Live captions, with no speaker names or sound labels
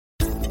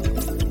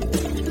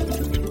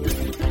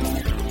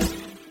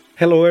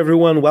Hello,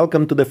 everyone.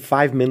 Welcome to the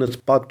 5 Minutes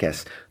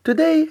Podcast.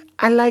 Today,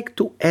 I like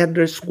to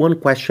address one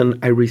question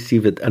I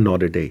received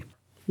another day.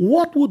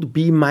 What would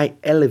be my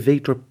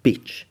elevator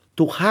pitch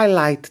to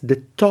highlight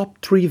the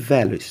top 3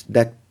 values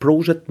that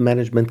project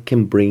management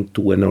can bring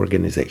to an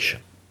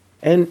organization?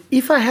 And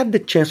if I had the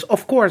chance,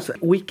 of course,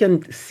 we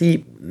can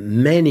see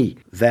many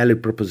value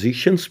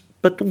propositions,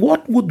 but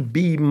what would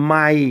be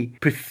my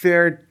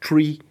preferred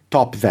 3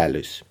 top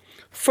values?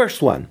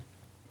 First one,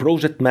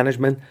 project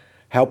management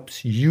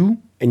helps you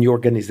and your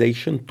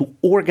organization to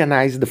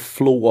organize the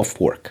flow of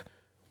work.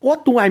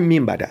 What do I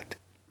mean by that?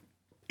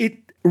 It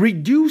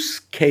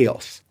reduces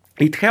chaos.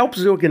 It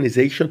helps the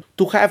organization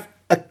to have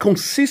a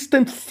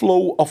consistent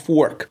flow of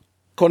work,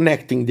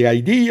 connecting the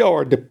idea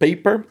or the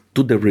paper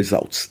to the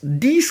results.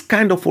 This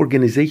kind of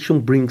organization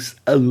brings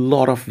a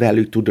lot of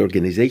value to the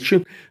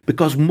organization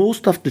because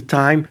most of the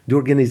time the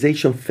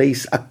organization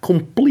faces a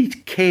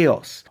complete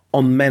chaos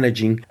on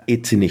managing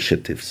its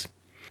initiatives.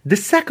 The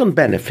second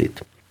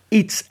benefit,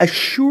 it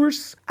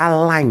assures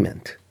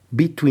alignment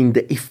between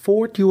the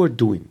effort you are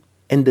doing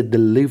and the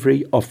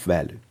delivery of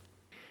value.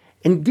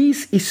 And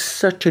this is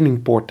such an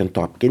important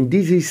topic. And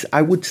this is,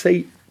 I would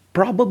say,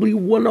 probably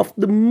one of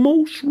the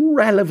most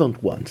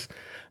relevant ones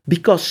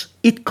because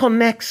it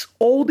connects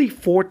all the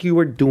effort you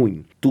are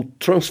doing to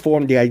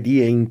transform the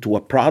idea into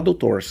a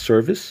product or a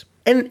service.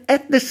 And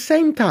at the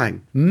same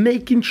time,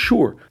 making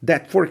sure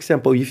that, for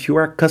example, if you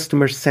are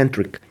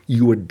customer-centric,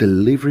 you are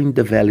delivering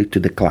the value to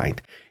the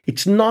client.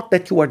 It's not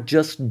that you are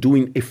just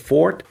doing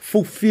effort,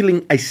 fulfilling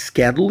a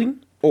scheduling,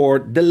 or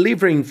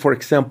delivering, for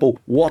example,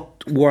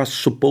 what was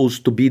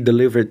supposed to be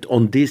delivered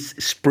on this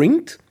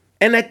sprint.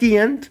 And at the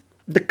end,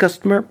 the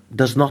customer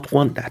does not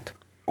want that.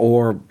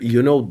 Or,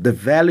 the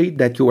value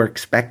that you are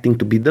expecting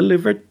to be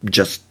delivered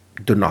just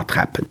do not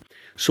happen.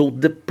 So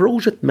the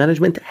project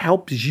management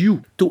helps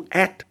you to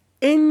at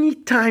any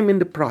time in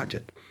the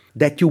project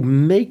that you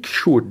make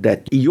sure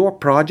that your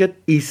project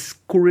is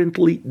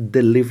currently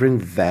delivering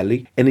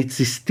value and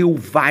it's still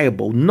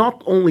viable,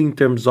 not only in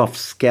terms of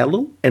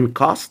scale and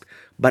cost,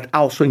 but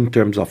also in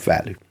terms of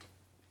value.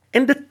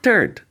 And the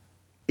third,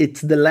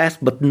 it's the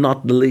last but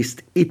not the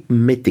least, it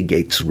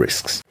mitigates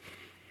risks.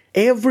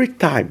 Every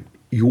time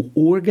you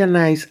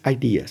organize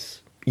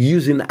ideas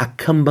using a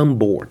Kanban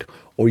board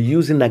or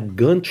using a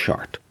Gantt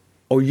chart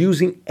or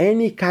using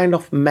any kind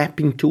of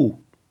mapping tool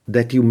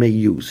that you may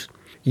use,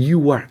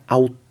 you are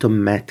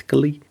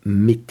automatically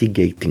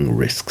mitigating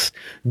risks.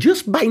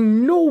 Just by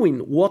knowing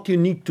what you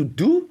need to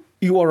do,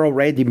 you are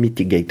already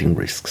mitigating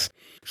risks.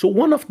 So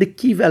one of the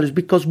key values,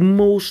 because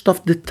most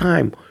of the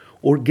time,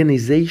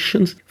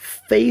 organizations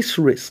face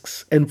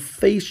risks and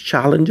face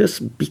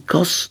challenges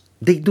because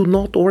they do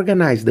not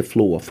organize the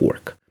flow of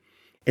work.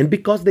 And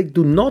because they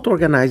do not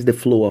organize the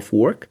flow of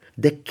work,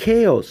 the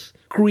chaos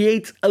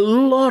creates a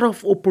lot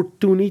of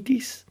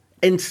opportunities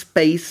and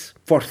space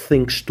for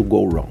things to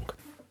go wrong.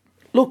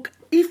 Look,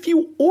 if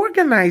you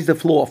organize the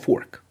flow of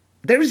work,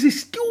 there is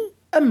still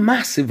a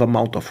massive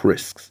amount of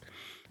risks.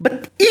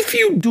 But if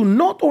you do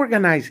not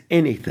organize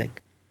anything,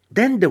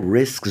 then the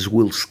risks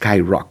will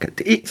skyrocket.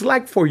 It's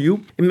like for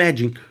you,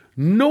 imagine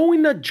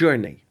knowing a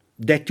journey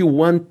that you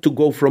want to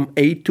go from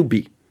A to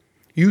B.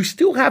 You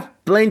still have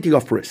plenty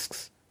of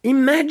risks.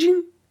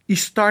 Imagine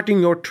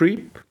starting your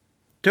trip,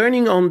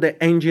 turning on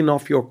the engine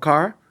of your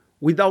car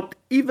without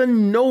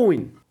even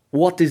knowing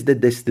what is the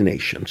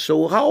destination.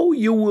 So how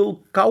you will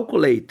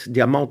calculate the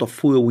amount of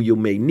fuel you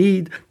may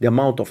need, the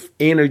amount of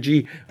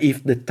energy,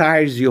 if the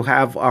tires you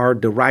have are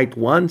the right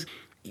ones.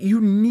 You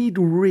need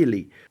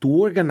really to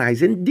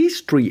organize. And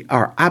these 3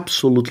 are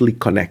absolutely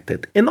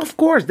connected. And of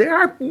course, there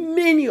are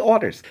many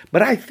others.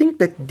 But I think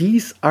that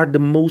these are the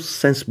most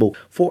sensible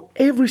for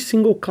every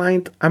single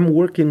client I'm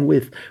working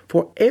with,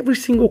 for every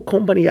single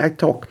company I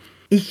talk.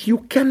 If you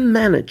can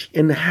manage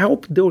and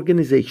help the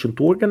organization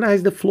to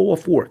organize the flow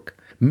of work,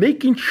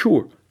 making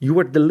sure you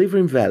are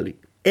delivering value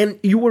and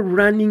you are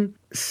running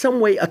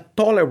some way a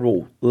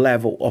tolerable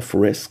level of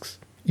risks,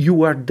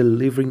 you are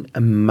delivering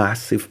a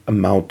massive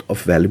amount of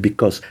value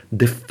because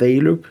the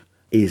failure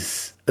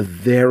is a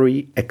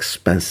very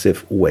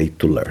expensive way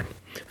to learn.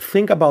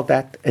 Think about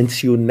that and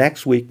see you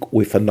next week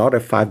with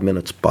another 5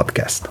 Minutes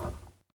Podcast.